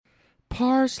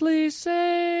Parsley,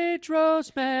 sage,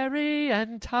 rosemary,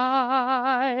 and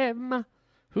thyme.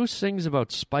 Who sings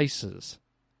about spices?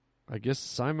 I guess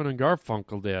Simon and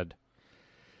Garfunkel did.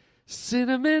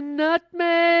 Cinnamon,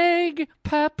 nutmeg,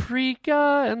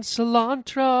 paprika, and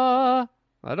cilantro.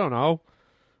 I don't know.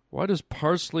 Why does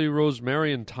parsley,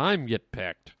 rosemary, and thyme get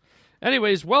picked?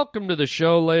 Anyways, welcome to the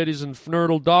show, ladies and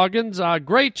Fnerdle Doggins.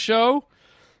 Great show.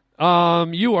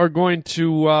 You are going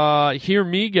to hear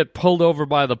me get pulled over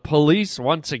by the police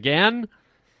once again.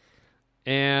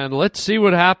 And let's see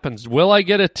what happens. Will I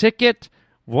get a ticket?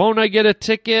 Won't I get a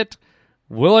ticket?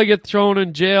 Will I get thrown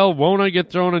in jail? Won't I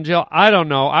get thrown in jail? I don't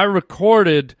know. I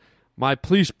recorded my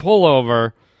police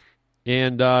pullover,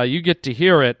 and you get to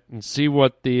hear it and see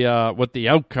what the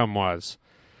outcome was.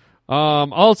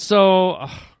 Also,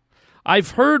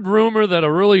 I've heard rumor that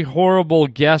a really horrible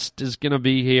guest is going to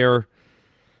be here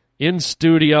in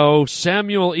studio.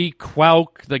 Samuel E.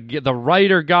 Quouk, the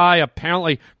writer guy,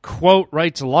 apparently, quote,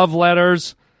 writes love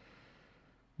letters.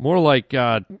 More like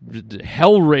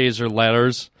Hellraiser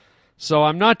letters. So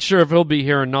I'm not sure if he'll be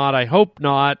here or not. I hope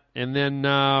not. And then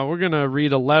we're going to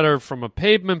read a letter from a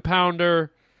pavement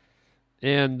pounder.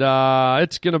 And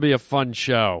it's going to be a fun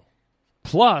show.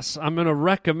 Plus, I'm going to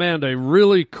recommend a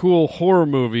really cool horror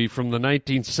movie from the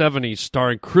 1970s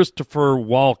starring Christopher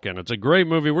Walken. It's a great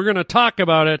movie. We're going to talk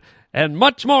about it and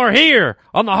much more here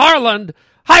on the Harland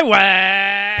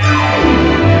Highway.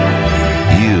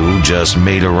 You just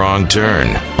made a wrong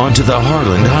turn onto the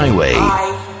Harland Highway.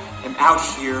 I am out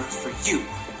here for you.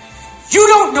 You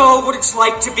don't know what it's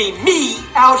like to be me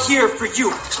out here for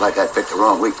you. It's like I picked the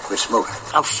wrong week to quit smoking.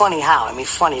 I'm funny how? I mean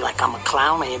funny like I'm a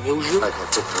clown, I amuse you. Like I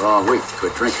picked the wrong week to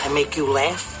quit drinking. I make you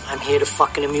laugh. I'm here to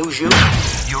fucking amuse you.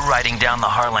 You're riding down the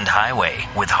Harland Highway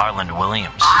with Harland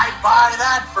Williams. I'd buy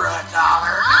that for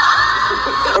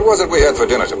 $1. What was it we had for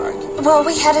dinner tonight? Well,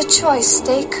 we had a choice,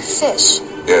 steak, fish.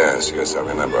 Yes, I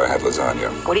remember. I had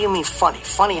lasagna. What do you mean funny?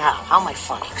 Funny how? How am I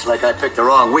funny? It's like I picked the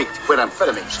wrong week to quit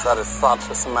amphetamines. That is such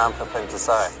a Samantha thing to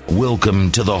say.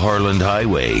 Welcome to the Harland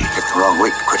Highway. Picked the wrong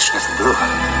week to quit sniffing glue.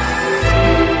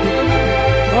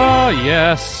 Oh,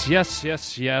 yes.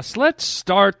 Let's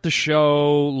start the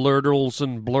show, Lurdles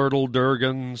and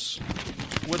Blurtle-Durgans,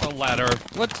 with a letter.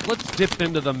 Let's dip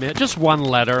into the just one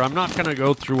letter. I'm not going to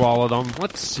go through all of them.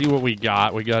 Let's see what we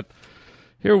got.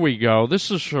 Here we go. This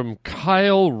is from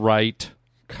Kyle Wright.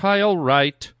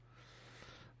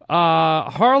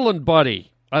 Harland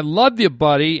buddy, I love you,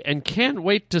 buddy, and can't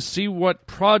wait to see what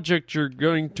project you're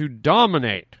going to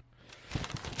dominate.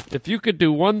 If you could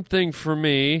do one thing for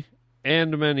me,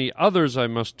 and many others I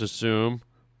must assume,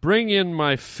 bring in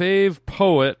my fave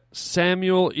poet,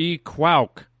 Samuel E.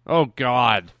 Quouk. Oh,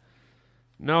 God.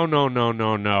 No.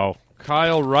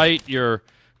 Kyle Wright, you're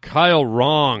Kyle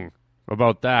wrong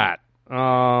about that.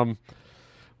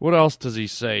 What else does he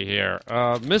say here?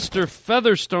 Mr.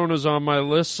 Featherstone is on my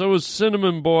list. So is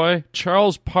Cinnamon Boy.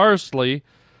 Charles Parsley.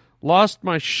 Lost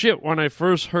my shit when I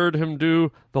first heard him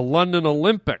do the London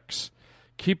Olympics.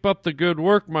 Keep up the good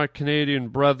work, my Canadian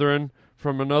brethren,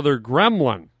 from another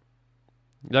gremlin.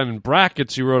 Then in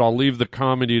brackets he wrote, I'll leave the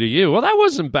comedy to you. Well, that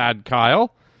wasn't bad,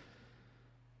 Kyle.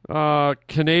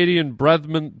 Canadian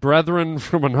brethren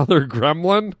from another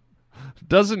gremlin.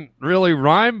 Doesn't really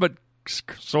rhyme, but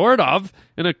sort of,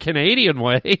 in a Canadian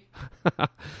way.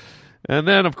 And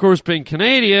then, of course, being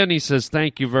Canadian, he says,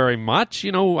 thank you very much.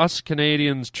 You know, us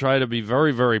Canadians try to be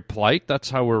very, very polite. That's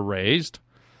how we're raised.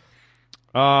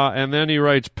 And then he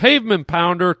writes, Pavement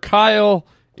Pounder, Kyle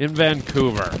in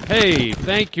Vancouver. Hey,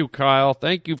 thank you, Kyle.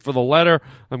 Thank you for the letter.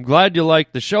 I'm glad you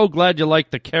liked the show. Glad you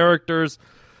liked the characters.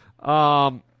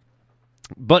 But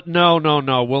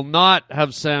no. We'll not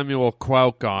have Samuel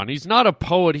Quouk on. He's not a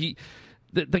poet. You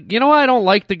know why I don't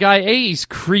like the guy? A, he's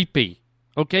creepy.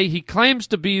 Okay, he claims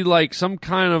to be like some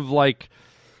kind of like,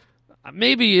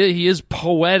 maybe he is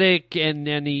poetic, and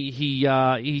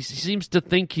he seems to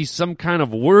think he's some kind of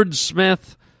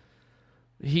wordsmith.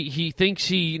 He thinks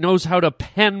he knows how to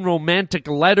pen romantic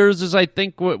letters, is I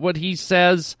think what he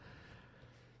says.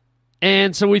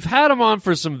 And so we've had him on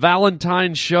for some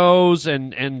Valentine shows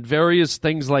and various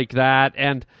things like that,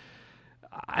 and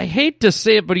I hate to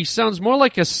say it, but he sounds more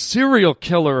like a serial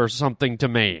killer or something to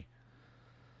me.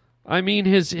 I mean,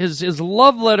 his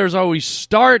love letters always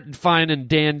start fine and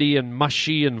dandy and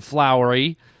mushy and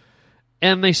flowery,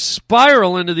 and they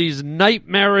spiral into these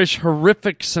nightmarish,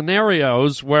 horrific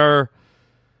scenarios where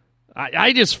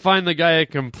I just find the guy a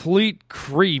complete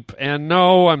creep. And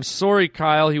no, I'm sorry,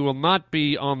 Kyle, he will not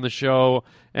be on the show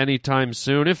anytime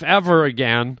soon, if ever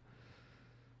again.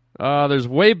 There's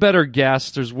way better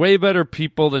guests. There's way better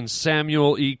people than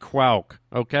Samuel E. Quouk,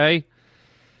 okay?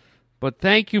 But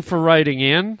thank you for writing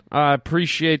in. I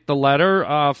appreciate the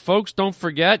letter. Folks, don't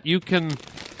forget, you can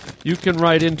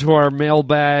write into our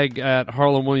mailbag at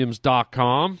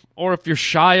harlandwilliams.com. Or if you're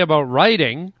shy about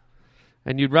writing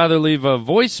and you'd rather leave a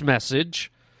voice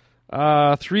message,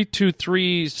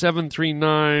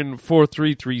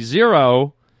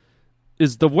 323-739-4330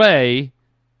 is the way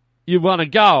you want to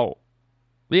go.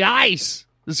 The ice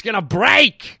is going to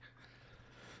break.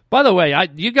 By the way,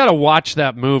 you got to watch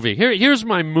that movie. Here's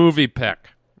my movie pick,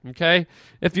 okay?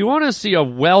 If you want to see a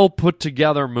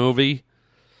well-put-together movie,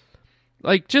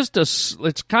 like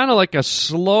it's kind of like a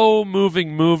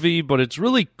slow-moving movie, but it's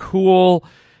really cool,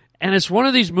 and it's one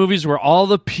of these movies where all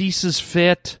the pieces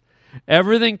fit,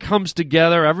 everything comes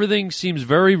together, everything seems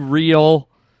very real.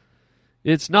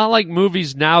 It's not like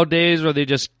movies nowadays where they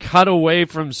just cut away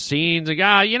from scenes.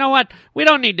 Like, you know what? We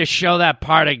don't need to show that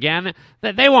part again.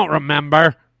 They won't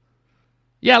remember.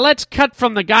 Yeah, let's cut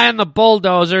from the guy on the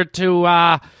bulldozer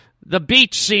to the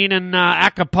beach scene in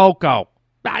Acapulco.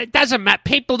 It doesn't matter.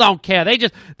 People don't care. They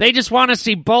just want to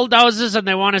see bulldozers and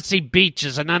they want to see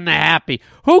beaches, and then they're happy.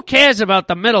 Who cares about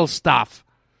the middle stuff?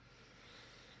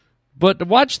 But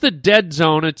watch The Dead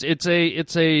Zone.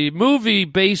 It's a movie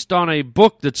based on a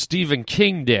book that Stephen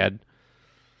King did,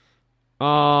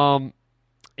 and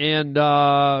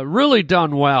really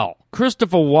done well.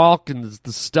 Christopher Walken is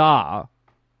the star,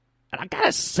 and I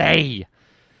gotta say,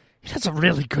 he does a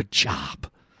really good job.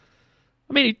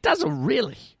 I mean, he does a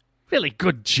really, really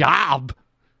good job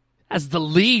as the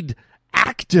lead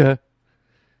actor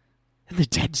in The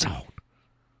Dead Zone.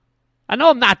 I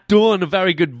know I'm not doing a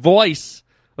very good voice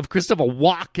of Christopher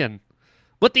Walken,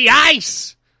 but the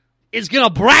ice is going to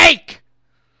break.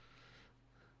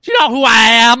 Do you know who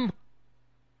I am?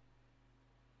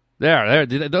 There,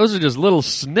 those are just little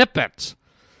snippets.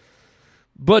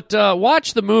 But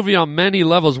watch the movie on many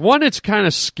levels. One, it's kind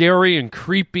of scary and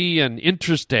creepy and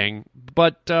interesting,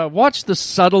 but watch the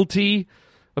subtlety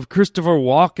of Christopher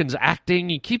Walken's acting.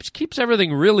 He keeps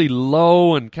everything really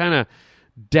low and kind of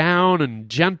down and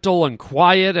gentle and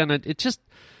quiet, and it's just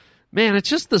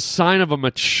the sign of a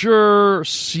mature,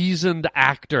 seasoned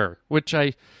actor, which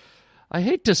I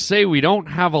hate to say we don't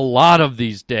have a lot of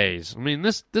these days. I mean,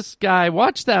 this guy,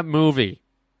 watch that movie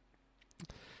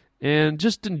and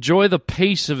just enjoy the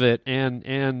pace of it.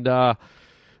 And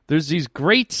there's these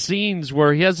great scenes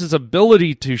where he has his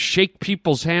ability to shake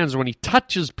people's hands when he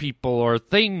touches people or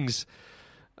things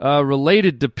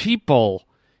related to people.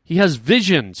 He has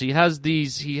visions. He has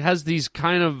these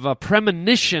kind of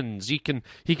premonitions. He can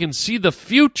see the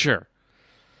future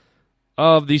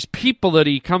of these people that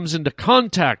he comes into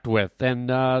contact with. And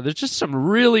there's just some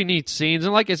really neat scenes.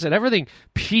 And like I said, everything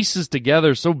pieces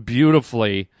together so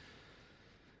beautifully.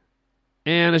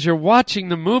 And as you're watching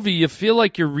the movie, you feel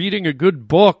like you're reading a good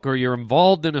book or you're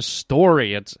involved in a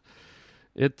story. It's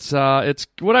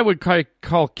what I would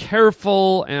call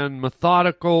careful and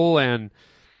methodical and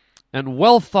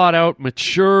well thought out,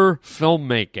 mature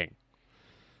filmmaking.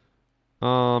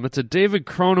 It's a David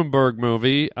Cronenberg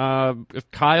movie.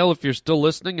 If you're still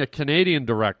listening, a Canadian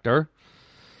director,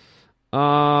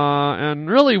 and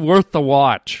really worth the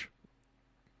watch.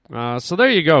 So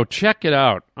there you go. Check it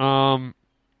out.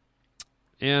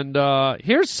 And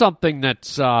here's something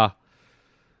that's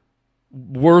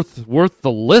worth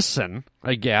the listen,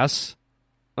 I guess.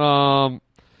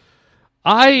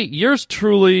 Yours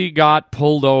truly got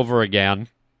pulled over again.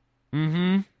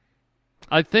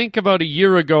 I think about a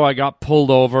year ago I got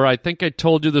pulled over. I think I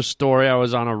told you the story. I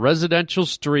was on a residential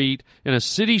street, in a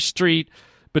city street,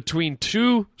 between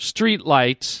two street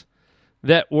lights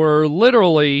that were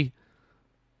literally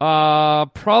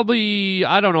probably,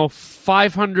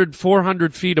 500,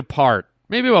 400 feet apart.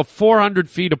 Maybe about 400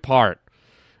 feet apart.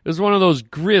 It was one of those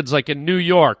grids like in New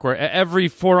York where every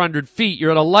 400 feet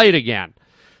you're at a light again.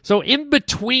 So in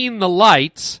between the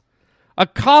lights, a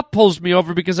cop pulls me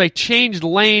over because I changed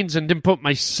lanes and didn't put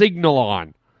my signal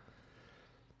on.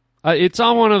 It's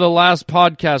on one of the last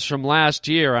podcasts from last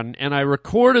year, and I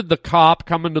recorded the cop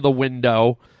coming to the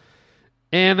window,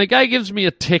 and the guy gives me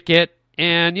a ticket,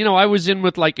 and, I was in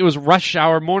with, it was rush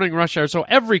hour, morning rush hour, so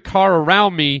every car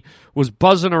around me was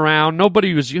buzzing around.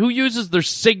 Who uses their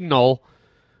signal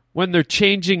when they're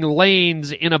changing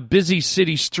lanes in a busy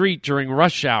city street during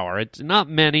rush hour? It's not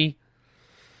many.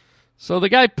 So the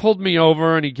guy pulled me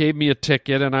over and he gave me a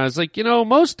ticket, and I was like,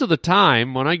 most of the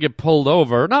time when I get pulled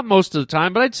over, not most of the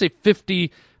time, but I'd say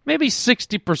 50, maybe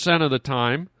 60% of the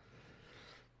time,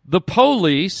 the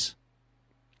police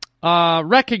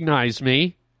recognize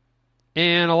me,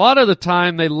 and a lot of the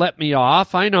time they let me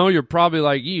off. I know you're probably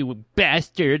like, you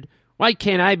bastard, why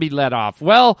can't I be let off?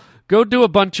 Well, go do a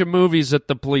bunch of movies that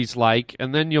the police like,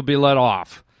 and then you'll be let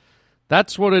off.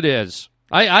 That's what it is.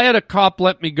 I had a cop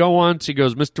let me go once. He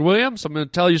goes, Mr. Williams, I'm going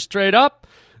to tell you straight up.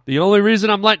 The only reason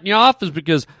I'm letting you off is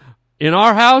because in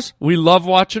our house, we love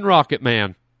watching Rocket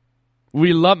Man.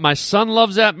 My son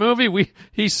loves that movie.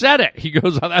 He said it. He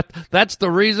goes, that's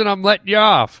the reason I'm letting you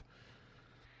off.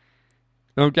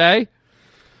 Okay?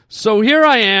 So here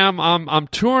I am. I'm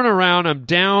touring around. I'm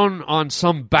down on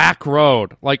some back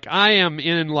road. Like I am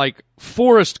in like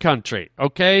forest country,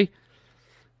 okay?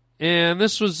 And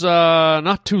this was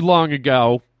not too long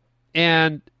ago.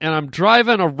 And I'm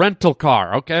driving a rental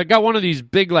car, okay? I got one of these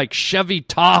big like Chevy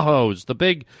Tahoes, the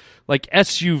big like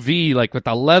SUV, like with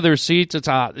the leather seats. It's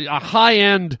a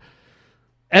high-end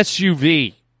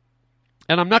SUV.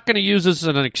 And I'm not going to use this as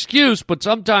an excuse, but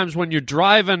sometimes when you're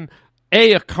driving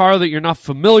a car that you're not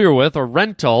familiar with, or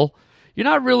rental, you're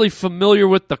not really familiar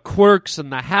with the quirks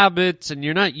and the habits, and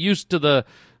you're not used to the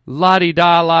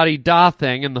la-di-da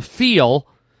thing and the feel.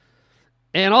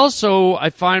 And also, I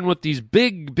find with these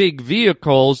big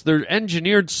vehicles, they're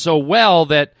engineered so well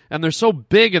that, and they're so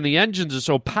big and the engines are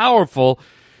so powerful,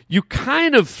 you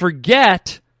kind of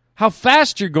forget how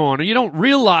fast you're going, or you don't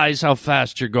realize how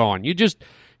fast you're going.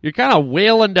 You're kind of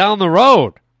wailing down the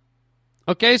road.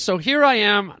 Okay, so here I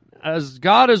am, as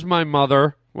God is my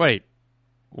mother. Wait,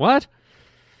 what?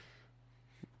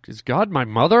 Is God my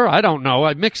mother? I don't know.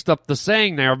 I mixed up the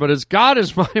saying there, but as God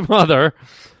is my mother,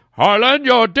 Harland,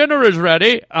 your dinner is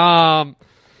ready. I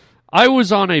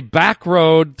was on a back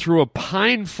road through a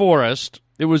pine forest.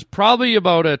 It was probably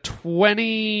about a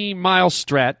 20-mile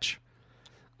stretch.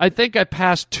 I think I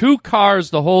passed 2 cars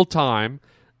the whole time.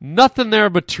 Nothing there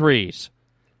but trees.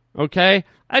 Okay?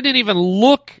 I didn't even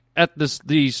look at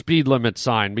the speed limit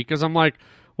sign because I'm like,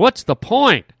 what's the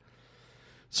point?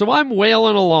 So I'm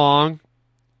wailing along,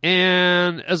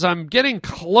 and as I'm getting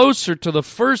closer to the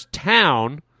first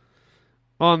town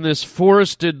on this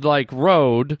forested like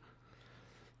road,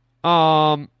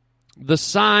 the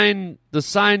sign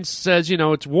says,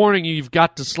 it's warning you, you've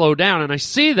got to slow down. And I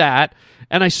see that,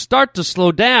 and I start to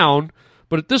slow down,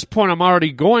 but at this point I'm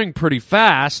already going pretty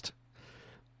fast.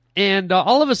 And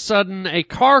all of a sudden, a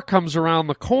car comes around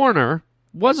the corner.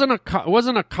 Wasn't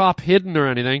a cop hidden or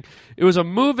anything. It was a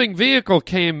moving vehicle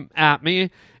came at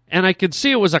me, and I could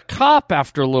see it was a cop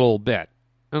after a little bit.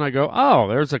 And I go, oh,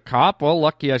 there's a cop. Well,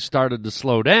 lucky I started to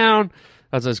slow down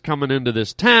as I was coming into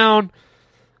this town.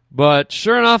 But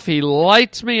sure enough, he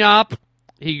lights me up.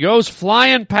 He goes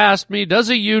flying past me, does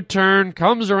a U-turn,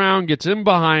 comes around, gets in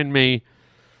behind me,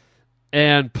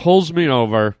 and pulls me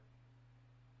over.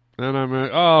 And I'm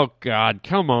like, oh, God,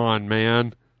 come on,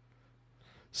 man.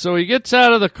 So he gets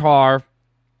out of the car,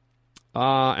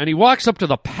 and he walks up to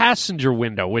the passenger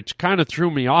window, which kind of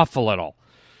threw me off a little.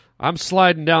 I'm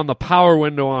sliding down the power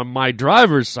window on my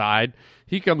driver's side.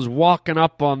 He comes walking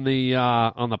up on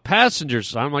the passenger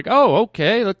side. I'm like, oh,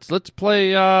 okay, let's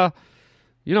play,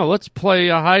 let's play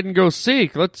hide and go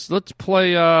seek. Let's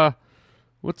play,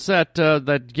 what's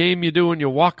that game you do when you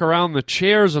walk around the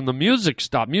chairs and the music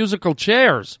stop, musical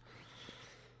chairs.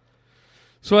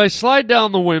 So I slide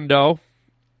down the window,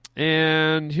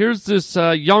 and here's this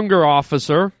younger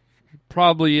officer,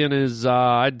 probably in his,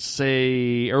 I'd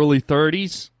say, early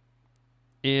 30s,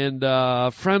 and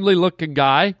friendly-looking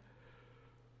guy.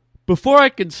 Before I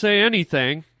can say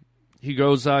anything, he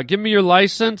goes, give me your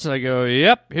license. I go,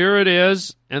 yep, here it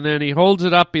is. And then he holds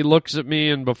it up, he looks at me,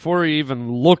 and before he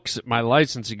even looks at my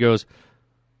license, he goes,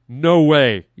 no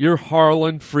way, you're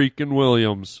Harland freaking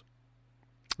Williams.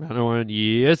 And I went,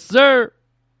 yes, sir.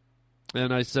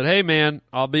 And I said, hey, man,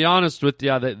 I'll be honest with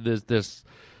you.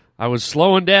 I was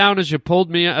slowing down as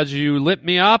you lit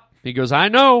me up. He goes, I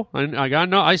know.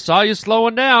 I saw you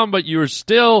slowing down, but you were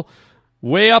still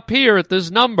way up here at this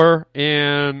number.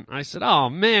 And I said, oh,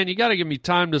 man, you got to give me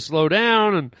time to slow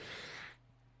down.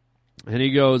 And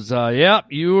he goes, yep,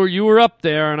 you were up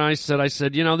there. And I said,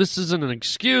 this isn't an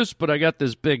excuse, but I got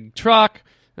this big truck.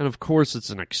 And, of course, it's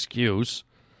an excuse.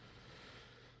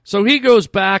 So he goes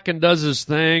back and does his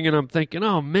thing, and I'm thinking,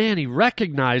 oh, man, he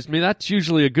recognized me. That's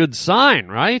usually a good sign,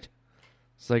 right?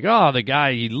 It's like, oh, the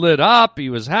guy, he lit up.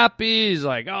 He was happy. He's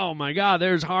like, oh, my God,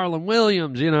 there's Harland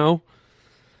Williams,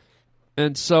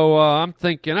 And so I'm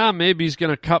thinking, maybe he's going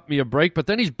to cut me a break. But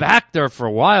then he's back there for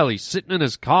a while. He's sitting in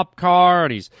his cop car,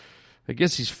 and I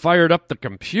guess he's fired up the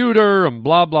computer and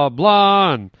blah, blah,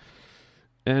 blah.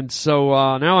 And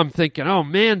so now I'm thinking, oh,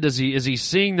 man, is he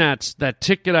seeing that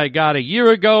ticket I got a year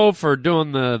ago for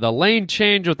doing the lane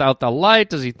change without the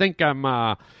light? Does he think I'm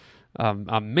a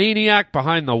maniac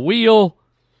behind the wheel?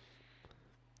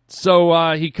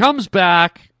 So he comes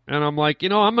back, and I'm like,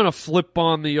 I'm going to flip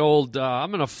on the old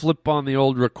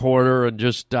recorder and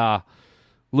just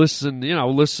listen in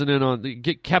on,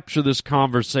 capture this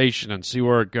conversation and see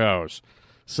where it goes.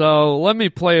 So let me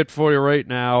play it for you right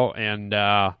now,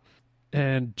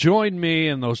 and join me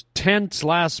in those tense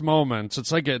last moments.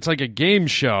 It's like a game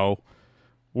show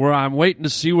where I'm waiting to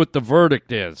see what the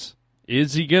verdict is.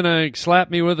 Is he gonna slap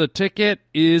me with a ticket?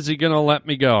 Is he gonna let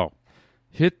me go?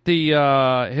 Hit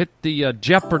the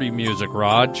Jeopardy music,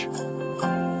 Raj.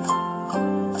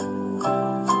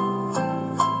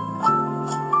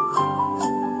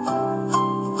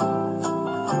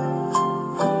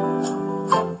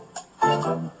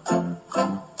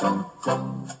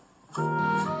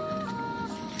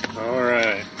 All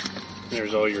right,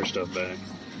 there's all your stuff back.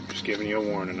 Just giving you a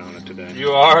warning on it today.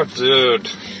 You are, dude.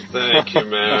 Thank you,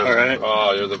 man. All right.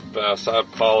 Oh, you're the best. I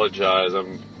apologize.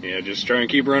 Yeah, just try and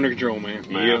keep her under control, man.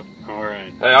 Yep. All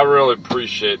right. Hey, I really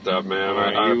appreciate that, man.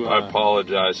 Right, I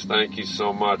apologize. Thank you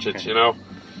so much. It's,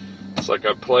 it's like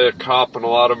I play a cop in a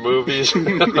lot of movies.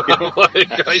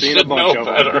 I should know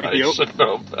better. I should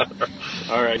know better.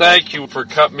 All right. Thank you for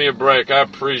cutting me a break. I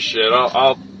appreciate it.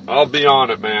 I'll be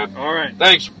on it, man. All right.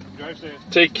 Thanks. Drive safe.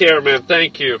 Take care, man.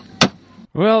 Thank you.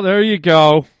 Well, there you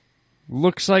go.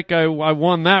 Looks like I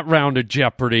won that round of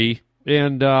Jeopardy.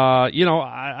 And, I'm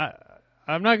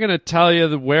not going to tell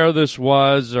you where this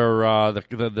was or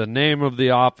the name of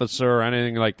the officer or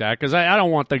anything like that, because I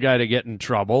don't want the guy to get in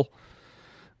trouble.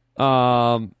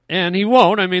 And he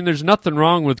won't. I mean, there's nothing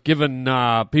wrong with giving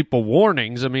people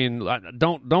warnings. I mean, I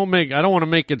don't want to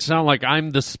make it sound like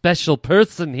I'm the special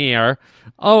person here.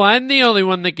 Oh, I'm the only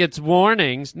one that gets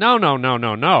warnings.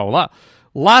 No.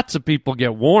 Lots of people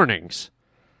get warnings.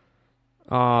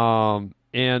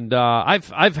 And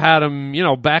I've had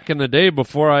them, back in the day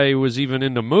before I was even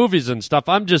into movies and stuff.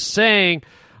 I'm just saying,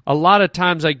 a lot of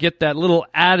times I get that little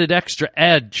added extra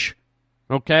edge,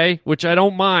 okay, which I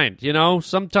don't mind.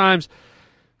 Sometimes,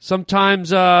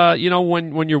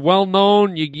 when you're well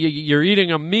known, you're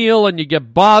eating a meal and you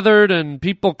get bothered, and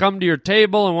people come to your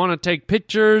table and want to take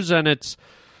pictures, and it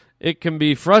can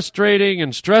be frustrating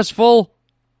and stressful,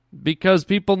 because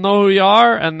people know who you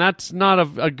are, and that's not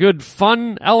a good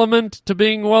fun element to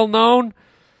being well known.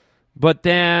 But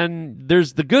then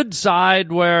there's the good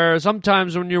side, where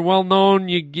sometimes when you're well known,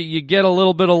 you get a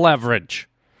little bit of leverage.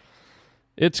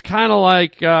 It's kind of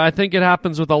like, I think it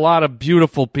happens with a lot of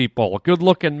beautiful people,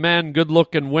 good-looking men,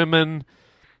 good-looking women.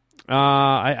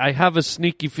 I have a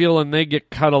sneaky feeling they get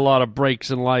cut a lot of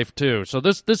breaks in life too. So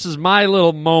this is my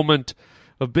little moment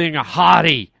of being a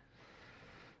hottie.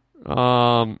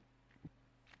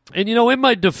 And in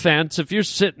my defense, if you're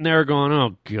sitting there going,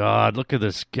 oh, God, look at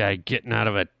this guy getting out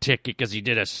of a ticket because he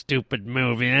did a stupid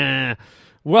movie.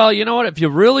 Well, you know what? If you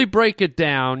really break it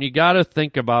down, you got to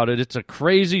think about it. It's a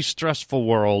crazy, stressful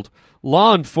world.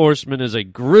 Law enforcement is a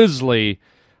grisly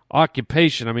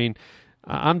occupation. I mean,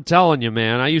 I'm telling you,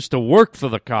 man, I used to work for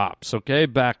the cops, okay,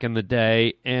 back in the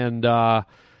day, and I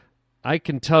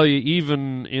can tell you,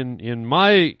 even in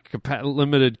my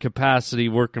limited capacity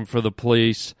working for the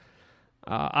police,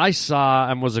 I saw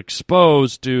and was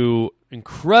exposed to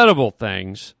incredible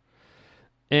things.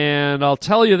 And I'll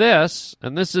tell you this,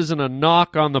 and this isn't a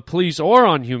knock on the police or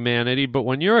on humanity, but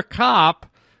when you're a cop,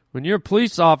 when you're a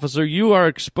police officer, you are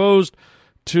exposed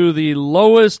to the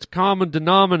lowest common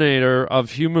denominator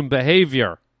of human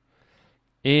behavior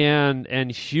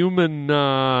and human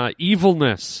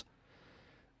evilness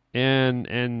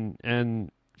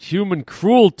and human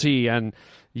cruelty, and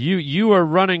you are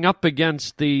running up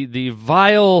against the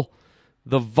vile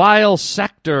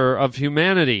sector of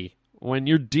humanity when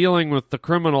you're dealing with the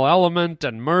criminal element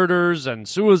and murders and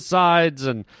suicides,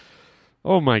 and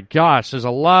oh my gosh, there's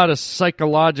a lot of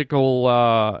psychological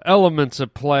elements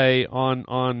at play on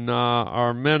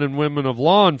our men and women of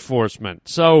law enforcement.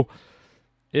 So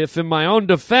if in my own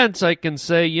defense I can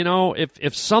say,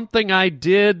 if something I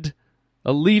did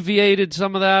alleviated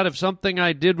some of that, if something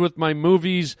I did with my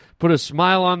movies put a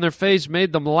smile on their face,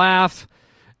 made them laugh,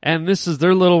 and this is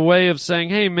their little way of saying,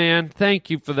 hey, man,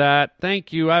 thank you for that.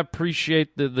 Thank you. I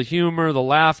appreciate the humor, the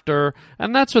laughter.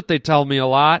 And that's what they tell me a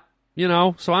lot,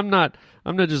 So I'm not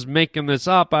just making this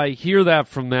up. I hear that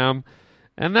from them,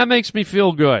 and that makes me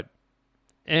feel good.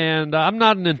 And I'm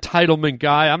not an entitlement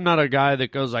guy. I'm not a guy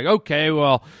that goes like, okay,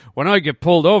 well, when I get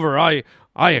pulled over, I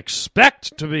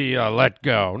expect to be let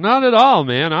go. Not at all,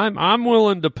 man. I'm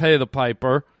willing to pay the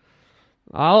piper.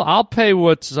 I'll pay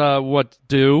what's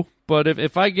due. But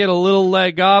if I get a little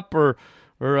leg up, or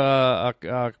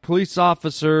a police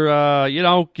officer,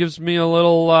 gives me a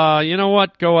little, you know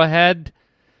what, go ahead,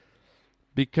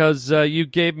 because you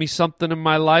gave me something in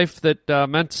my life that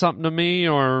meant something to me,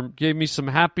 or gave me some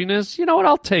happiness, you know what,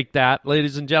 I'll take that,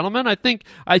 ladies and gentlemen. I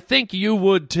think you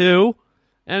would too.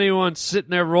 anyone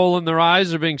sitting there rolling their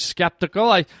eyes or being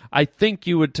skeptical, I think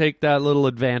you would take that little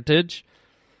advantage,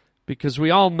 because we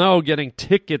all know getting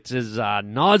tickets is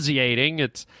nauseating.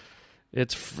 It's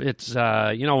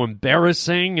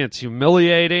embarrassing. It's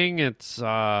humiliating. It's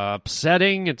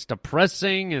upsetting. It's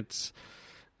depressing. It's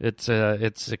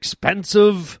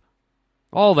expensive.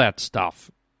 All that stuff.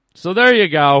 So there you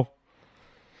go.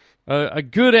 A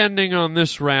good ending on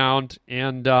this round,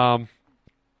 and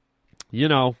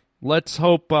let's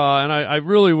hope. And I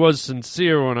really was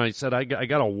sincere when I said I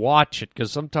got to watch it,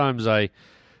 because sometimes I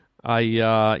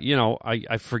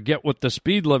forget what the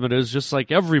speed limit is, just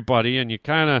like everybody, and you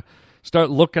kind of start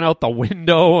looking out the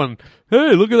window and,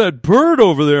 hey, look at that bird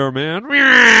over there, man.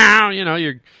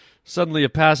 You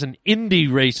pass an Indy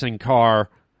racing car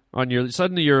on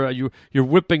suddenly you're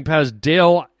whipping past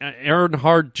Dale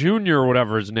Earnhardt Jr. or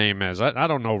whatever his name is. I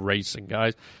don't know racing,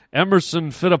 guys.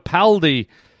 Emerson Fittipaldi,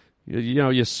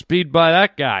 you speed by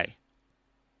that guy.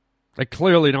 I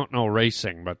clearly don't know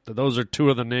racing, but those are two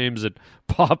of the names that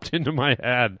popped into my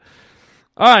head.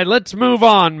 All right, let's move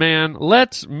on, man.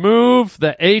 Let's move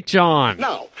the H on.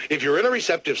 Now, if you're in a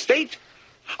receptive state,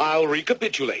 I'll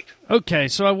recapitulate. Okay,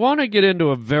 so I want to get into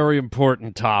a very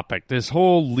important topic. This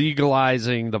whole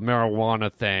legalizing the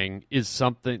marijuana thing is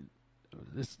something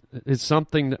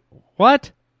that...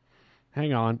 What?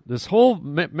 Hang on. This whole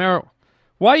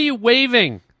Why are you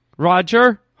waving,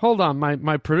 Roger? Hold on.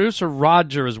 My producer,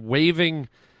 Roger, is waving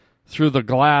through the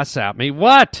glass at me.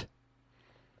 What?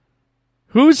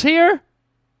 Who's here?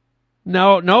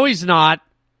 No, he's not.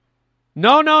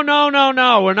 No.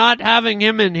 We're not having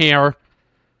him in here.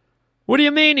 What do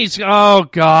you mean he's... Oh,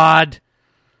 God.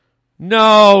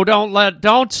 No,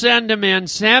 don't send him in.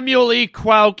 Samuel E.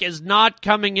 Quouk is not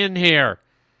coming in here.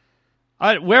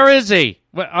 Where is he?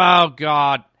 Oh,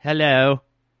 God. Hello.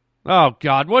 Oh,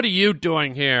 God, what are you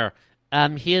doing here?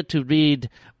 I'm here to read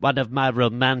one of my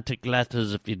romantic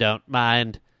letters, if you don't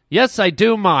mind. Yes, I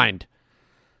do mind.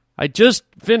 I just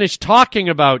finished talking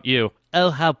about you.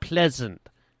 Oh, how pleasant.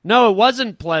 No, it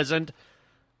wasn't pleasant.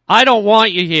 I don't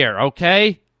want you here,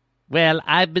 okay? Well,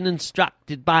 I've been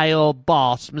instructed by your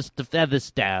boss, Mr.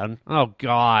 Featherstone. Oh,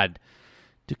 God.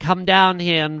 To come down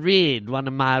here and read one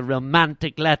of my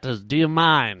romantic letters. Do you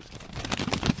mind?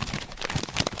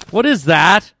 What is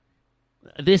that?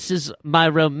 This is my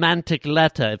romantic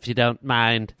letter, if you don't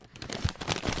mind.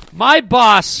 My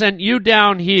boss sent you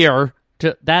down here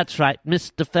to... That's right,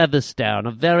 Mr. Featherstone,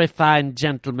 a very fine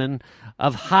gentleman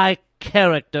of high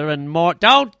character and more...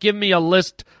 Don't give me a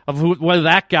list of who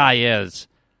that guy is.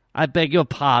 I beg your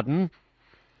pardon?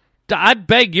 I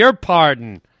beg your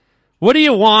pardon. What do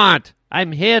you want?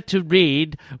 I'm here to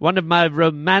read one of my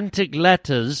romantic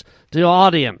letters to the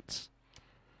audience.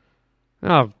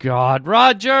 Oh, God.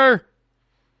 Roger!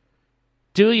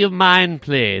 Do you mind,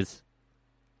 please?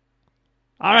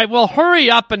 All right, well, hurry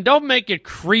up and don't make it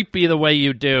creepy the way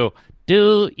you do.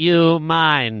 Do you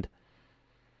mind?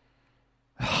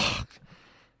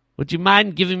 Would you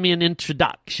mind giving me an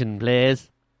introduction, please?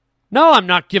 No, I'm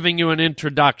not giving you an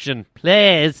introduction.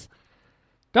 Please.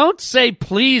 Don't say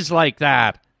please like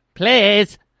that.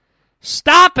 Please.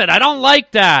 Stop it. I don't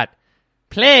like that.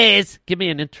 Please. Give me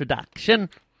an introduction.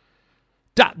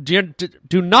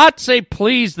 Do not say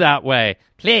please that way.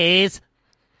 Please.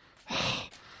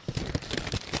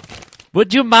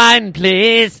 Would you mind,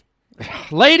 please?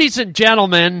 Ladies and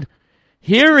gentlemen,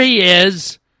 here he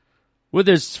is with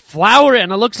his flower,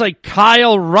 and it looks like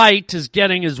Kyle Wright is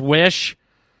getting his wish.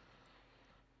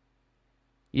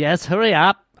 Yes, hurry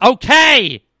up.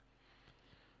 Okay.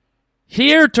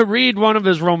 Here to read one of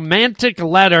his romantic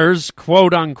letters,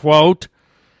 quote unquote,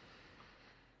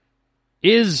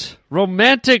 is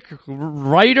romantic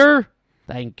writer.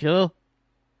 Thank you.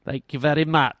 Thank you very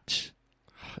much.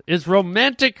 Is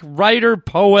romantic writer,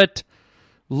 poet,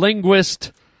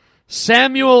 linguist,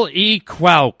 Samuel E.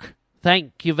 Quouk.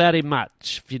 Thank you very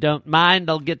much. If you don't mind,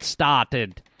 I'll get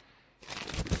started.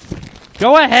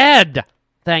 Go ahead.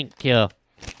 Thank you.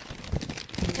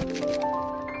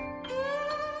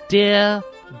 Dear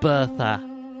Bertha,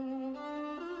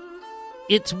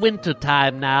 it's winter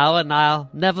time now, and I'll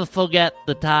never forget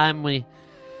the time we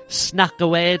snuck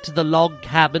away to the log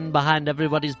cabin behind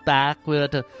everybody's back. We were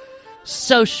at a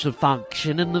social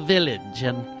function in the village,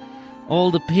 and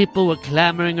all the people were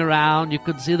clamoring around. You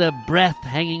could see their breath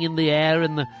hanging in the air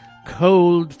in the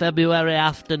cold February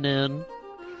afternoon.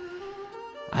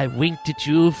 I winked at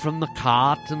you from the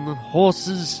cart, and the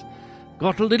horses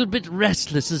got a little bit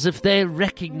restless, as if they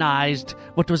recognized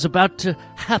what was about to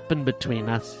happen between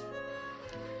us.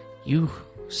 You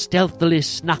stealthily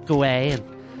snuck away and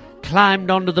climbed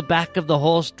onto the back of the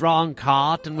horse-drawn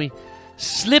cart, and we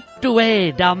slipped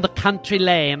away down the country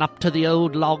lane up to the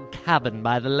old log cabin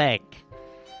by the lake.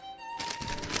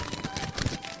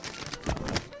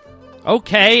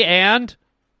 Okay, and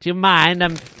do you mind?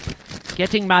 I'm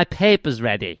getting my papers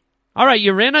ready. All right,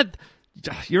 you're in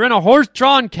a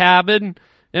horse-drawn cabin.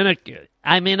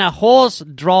 I'm in a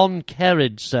horse-drawn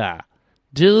carriage, sir.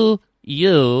 Do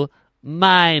you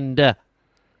mind?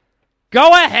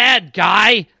 Go ahead,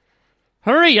 guy.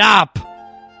 Hurry up.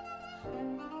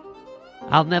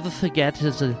 I'll never forget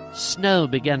as the snow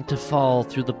began to fall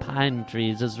through the pine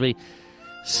trees as we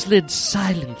slid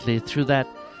silently through that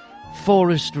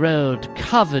forest road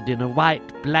covered in a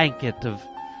white blanket of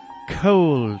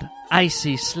cold,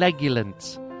 icy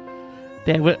slegulence.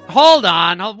 Hold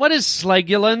on, what is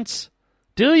slegulence?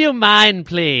 Do you mind,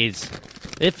 please?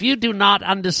 If you do not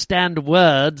understand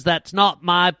words, that's not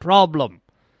my problem.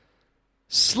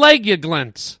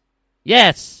 Slegulence.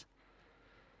 Yes.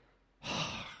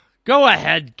 Go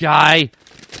ahead, guy.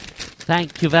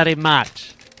 Thank you very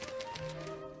much.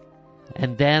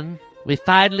 And then we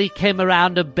finally came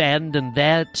around a bend, and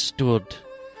there it stood.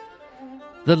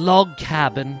 The log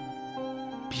cabin,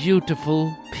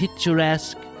 beautiful,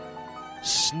 picturesque,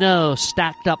 snow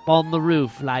stacked up on the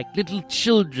roof like little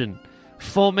children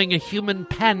forming a human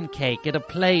pancake at a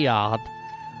play yard.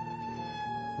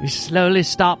 We slowly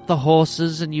stopped the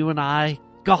horses, and you and I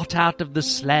got out of the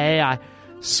sleigh. I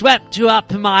swept you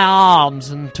up in my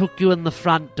arms and took you in the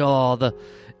front door. The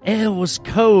air was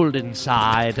cold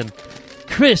inside and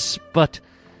crisp, but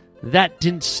that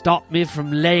didn't stop me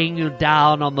from laying you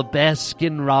down on the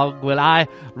bearskin rug while I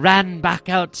ran back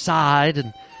outside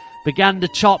and began to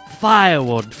chop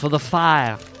firewood for the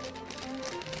fire.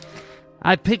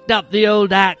 I picked up the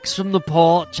old axe from the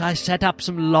porch. I set up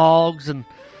some logs and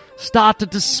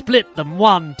started to split them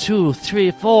 1, 2,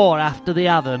 3, 4 after the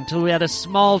other until we had a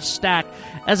small stack.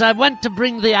 As I went to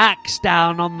bring the axe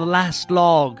down on the last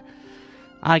log,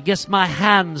 I guess my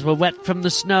hands were wet from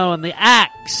the snow and the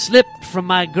axe slipped from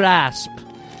my grasp.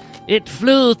 It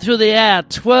flew through the air,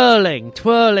 twirling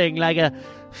like a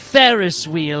Ferris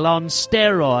wheel on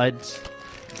steroids.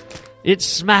 It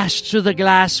smashed through the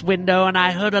glass window, and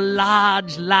I heard a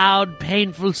large, loud,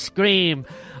 painful scream.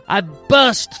 I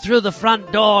burst through the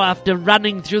front door after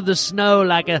running through the snow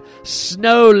like a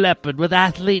snow leopard with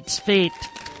athlete's feet.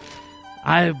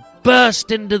 I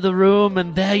burst into the room,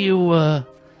 and there you were,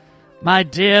 my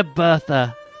dear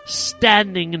Bertha,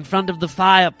 standing in front of the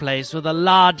fireplace with a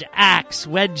large axe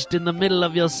wedged in the middle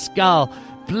of your skull,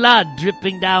 blood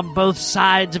dripping down both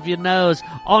sides of your nose,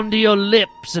 onto your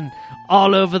lips, and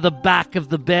all over the back of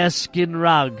the bearskin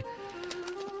rug.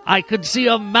 I could see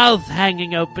your mouth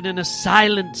hanging open in a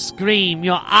silent scream,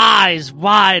 your eyes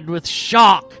wide with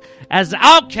shock as...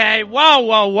 Okay,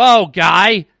 whoa,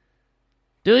 guy.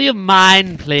 Do you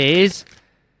mind, please?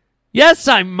 Yes,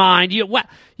 I mind.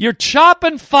 You're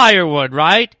chopping firewood,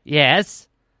 right? Yes.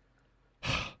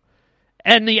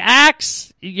 And the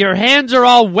axe, your hands are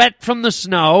all wet from the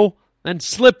snow and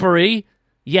slippery.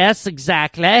 Yes,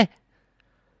 exactly.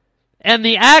 And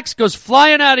the axe goes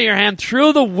flying out of your hand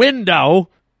through the window.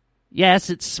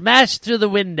 Yes, it smashed through the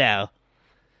window.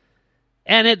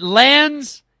 And it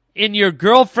lands in your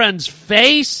girlfriend's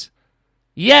face.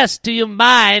 Yes, do you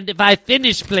mind if I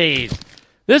finish, please?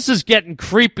 This is getting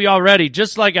creepy already,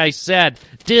 just like I said.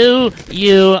 Do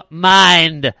you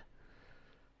mind?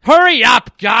 Hurry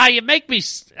up, guy. You make me...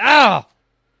 Oh!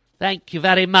 Thank you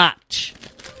very much.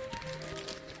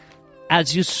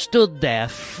 As you stood there,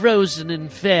 frozen in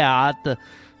fear at the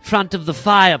front of the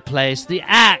fireplace, the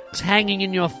axe hanging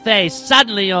in your face,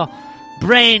 suddenly your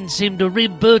brain seemed to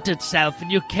reboot itself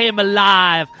and you came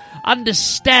alive,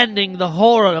 understanding the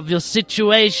horror of your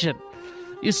situation.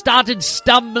 You started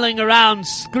stumbling around,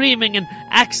 screaming, and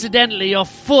accidentally your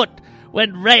foot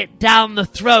went right down the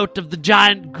throat of the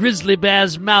giant grizzly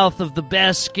bear's mouth of the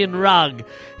bearskin rug,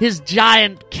 his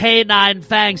giant canine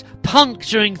fangs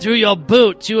puncturing through your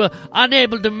boots. You were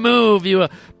unable to move. You were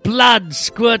blood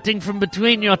squirting from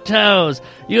between your toes.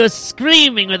 You were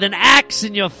screaming with an axe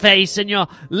in your face and your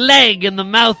leg in the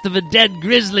mouth of a dead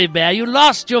grizzly bear. You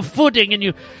lost your footing and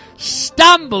you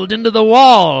stumbled into the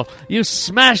wall. You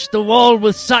smashed the wall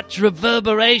with such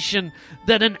reverberation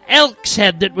that an elk's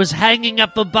head that was hanging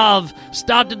up above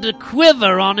started to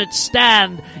quiver on its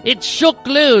stand. It shook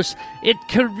loose, it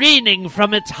careening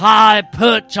from its high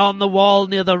perch on the wall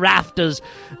near the rafters,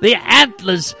 the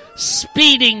antlers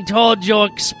speeding towards your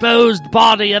exposed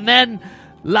body, and then,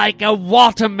 like a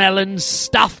watermelon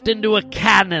stuffed into a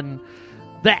cannon,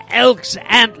 the elk's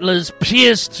antlers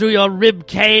pierced through your rib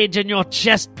cage and your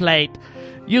chest plate.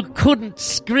 You couldn't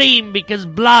scream because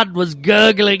blood was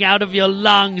gurgling out of your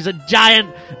lungs. A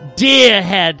giant deer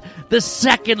head the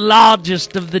second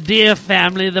largest of the deer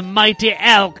family, the mighty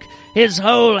elk, his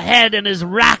whole head and his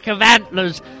rack of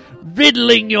antlers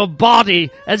riddling your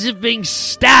body as if being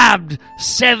stabbed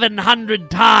 700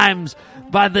 times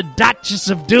by the Duchess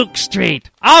of Duke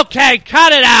Street. Okay,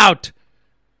 cut it out!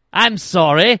 I'm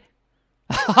sorry.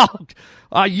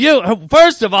 Are you,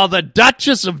 first of all, the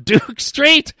Duchess of Duke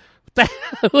Street?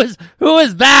 Who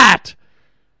is that?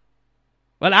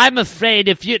 Well, I'm afraid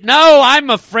I'm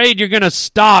afraid you're going to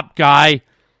stop, guy.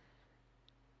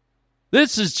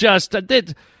 This is just,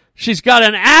 she's got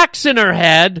an axe in her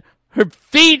head. Her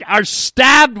feet are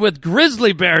stabbed with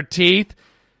grizzly bear teeth.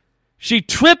 She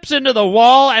trips into the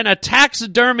wall and a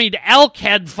taxidermied elk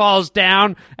head falls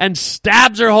down and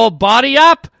stabs her whole body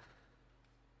up.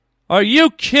 Are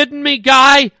you kidding me,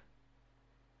 guy?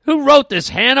 Who wrote this,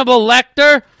 Hannibal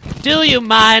Lecter? Do you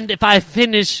mind if I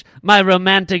finish my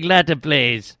romantic letter,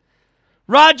 please?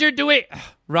 Roger,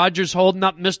 Roger's holding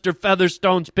up Mr.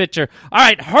 Featherstone's picture. All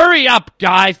right, hurry up,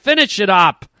 guy. Finish it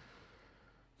up.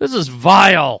 This is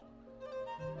vile.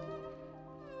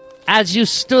 As you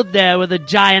stood there with a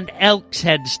giant elk's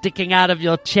head sticking out of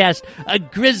your chest, a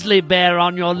grizzly bear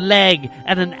on your leg,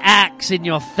 and an axe in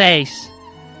your face,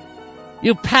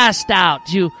 you passed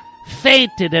out. You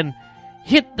fainted and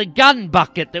hit the gun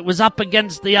bucket that was up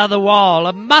against the other wall.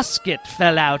 A musket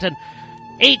fell out, an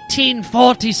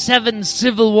 1847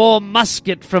 Civil War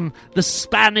musket from the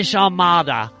Spanish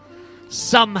Armada.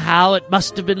 Somehow it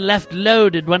must have been left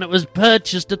loaded when it was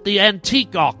purchased at the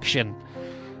antique auction.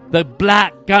 The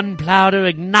black gunpowder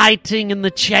igniting in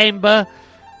the chamber,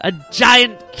 a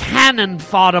giant cannon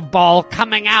fodder ball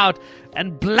coming out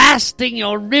and blasting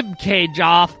your rib cage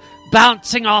off,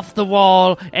 bouncing off the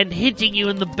wall and hitting you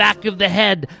in the back of the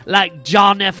head like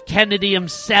John F. Kennedy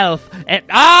himself. And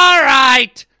all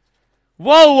right!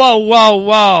 Whoa, whoa, whoa,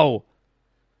 whoa!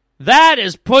 That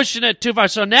is pushing it too far.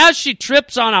 So now she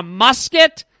trips on a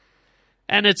musket,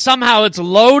 and it's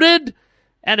loaded,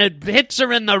 and it hits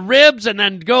her in the ribs and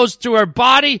then goes through her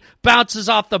body, bounces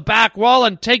off the back wall,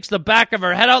 and takes the back of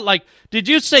her head out. Like, did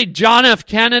you say John F.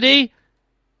 Kennedy?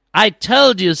 I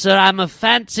told you, sir, I'm a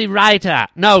fancy writer.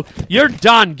 No, you're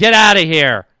done. Get out of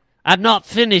here. I'm not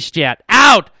finished yet.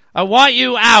 Out! I want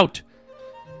you out!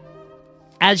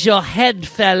 As your head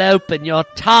fell open, your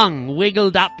tongue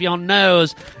wiggled up your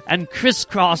nose and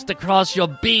crisscrossed across your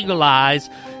beagle eyes.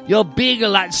 Your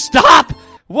beagle eyes... Stop!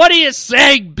 What are you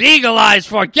saying beagle eyes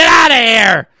for? Get out of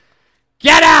here!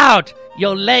 Get out!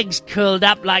 Your legs curled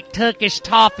up like Turkish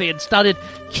toffee and started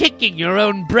kicking your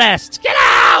own breasts. Get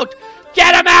out!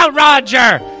 Get him out,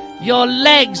 Roger! Your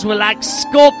legs were like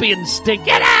scorpion sting.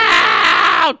 Get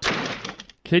out!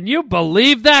 Can you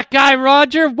believe that guy,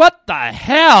 Roger? What the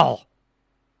hell?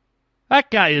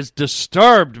 That guy is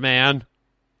disturbed, man.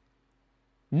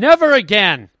 Never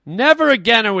again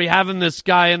are we having this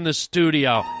guy in the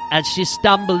studio. As she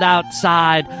stumbled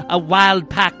outside, a wild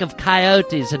pack of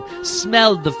coyotes and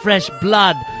smelled the fresh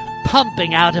blood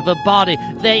pumping out of her body.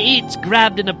 They each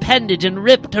grabbed an appendage and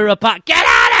ripped her apart. Get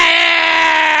out of here!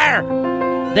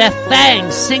 Their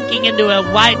fangs sinking into her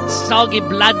white, soggy,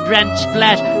 blood-drenched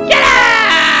flesh. Get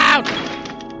out!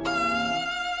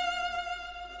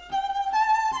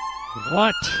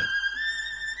 What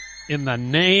in the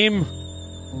name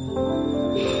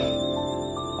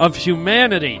of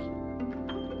humanity?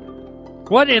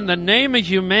 What in the name of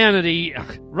humanity?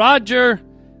 Roger,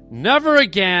 never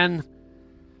again.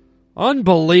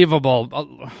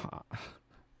 Unbelievable.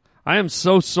 I am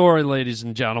so sorry, ladies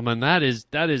and gentlemen. That is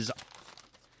just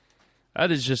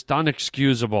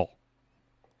unexcusable.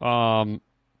 Wow.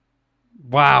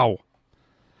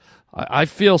 I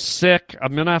feel sick.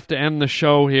 I'm going to have to end the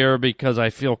show here because I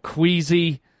feel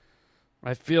queasy.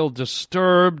 I feel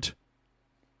disturbed.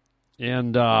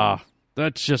 And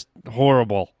that's just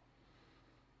horrible.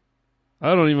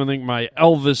 I don't even think my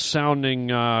Elvis-sounding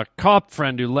cop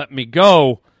friend who let me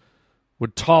go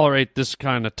would tolerate this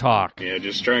kind of talk. Yeah,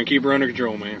 just try and keep her under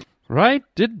control, man. Right?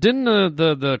 Didn't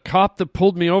the cop that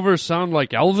pulled me over sound like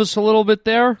Elvis a little bit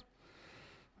there?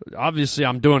 Obviously,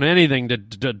 I'm doing anything to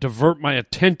divert my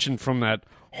attention from that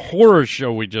horror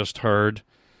show we just heard.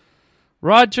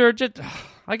 Roger,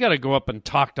 I got to go up and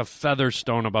talk to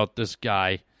Featherstone about this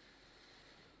guy.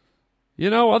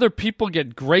 You know, other people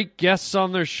get great guests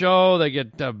on their show. They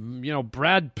get,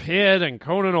 Brad Pitt and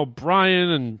Conan O'Brien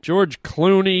and George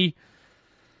Clooney.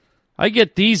 I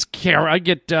get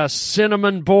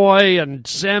Cinnamon Boy and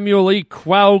Samuel E.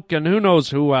 Quouk and who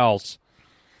knows who else.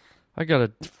 I got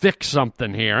to fix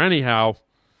something here. Anyhow,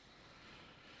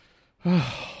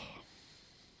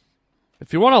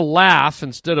 If you want to laugh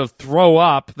instead of throw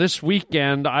up, this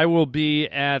weekend I will be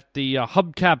at the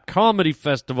Hubcap Comedy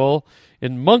Festival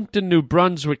in Moncton, New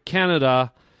Brunswick,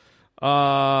 Canada.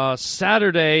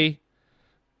 Saturday,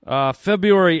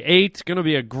 February 8th. Going to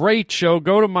be a great show.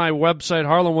 Go to my website,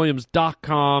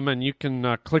 harlandwilliams.com, and you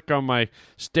can click on my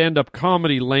stand-up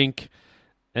comedy link,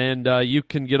 and you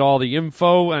can get all the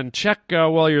info. And check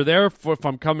while you're there if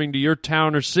I'm coming to your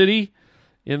town or city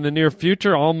in the near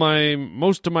future.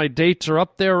 Most of my dates are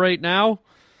up there right now.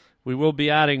 We will be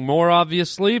adding more,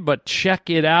 obviously, but check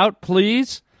it out,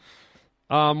 please.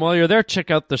 While you're there,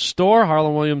 check out the store,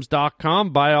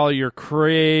 harlandwilliams.com. Buy all your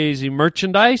crazy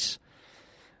merchandise.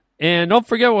 And don't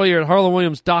forget, while you're at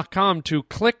harlandwilliams.com, to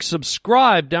click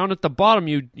subscribe down at the bottom.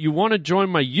 You want to join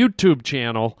my YouTube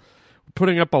channel. We're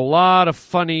putting up a lot of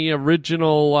funny,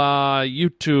 original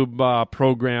YouTube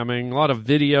programming, a lot of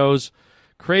videos,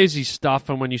 crazy stuff,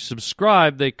 and when you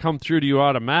subscribe, they come through to you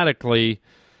automatically,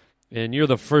 and you're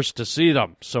the first to see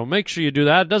them. So make sure you do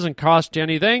that. It doesn't cost you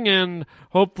anything, and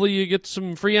hopefully you get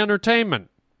some free entertainment,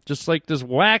 just like this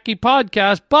wacky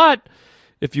podcast. But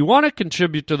if you want to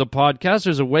contribute to the podcast,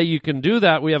 there's a way you can do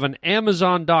that. We have an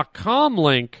Amazon.com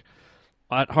link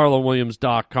at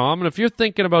harlandwilliams.com, and if you're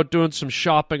thinking about doing some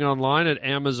shopping online at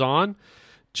Amazon,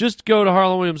 just go to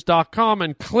harlandwilliams.com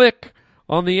and click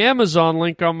on the Amazon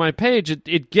link on my page.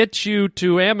 It gets you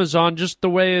to Amazon just the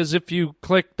way as if you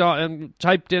clicked and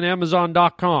typed in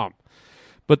Amazon.com.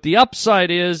 But the upside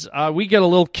is we get a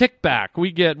little kickback.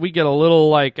 We get a little,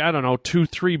 like, I don't know,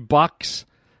 $2-3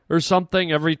 or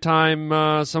something every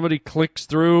time somebody clicks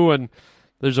through and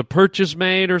there's a purchase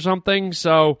made or something.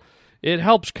 So it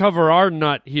helps cover our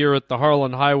nut here at the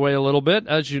Harland Highway a little bit.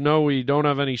 As you know, we don't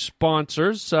have any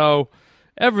sponsors, so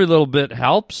every little bit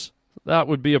helps. That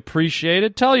would be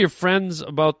appreciated. Tell your friends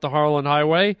about the Harland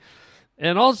Highway.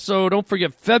 And also, don't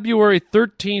forget, February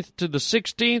 13th to the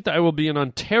 16th, I will be in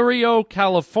Ontario,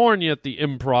 California at the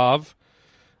Improv.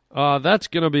 That's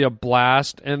going to be a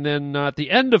blast. And then at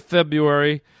the end of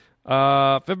February,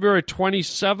 February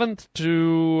 27th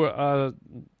to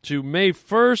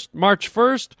March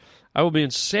 1st, I will be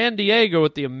in San Diego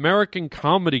at the American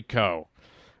Comedy Co.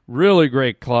 Really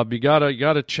great club. You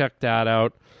gotta check that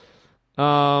out.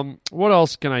 What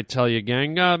else can I tell you,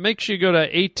 gang? Make sure you go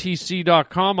to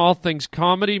atc.com, All Things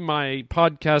Comedy. My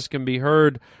podcast can be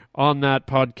heard on that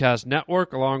podcast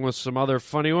network, along with some other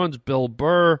funny ones. Bill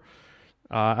Burr,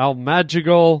 Al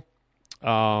Madrigal,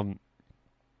 some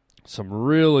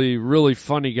really, really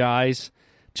funny guys.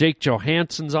 Jake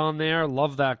Johansson's on there.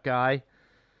 Love that guy.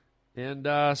 And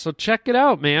so check it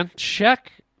out, man.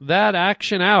 Check that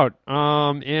action out.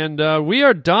 And we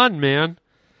are done, man.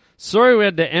 Sorry we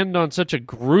had to end on such a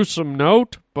gruesome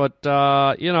note, but,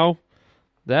 you know,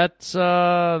 that's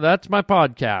my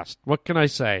podcast. What can I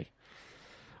say?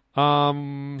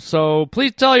 So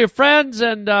please tell your friends,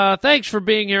 and thanks for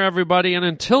being here, everybody. And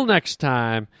until next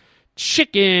time,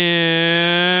 chicken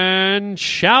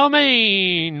chow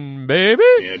mein, baby.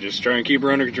 Yeah, just try and keep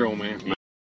her under control, man.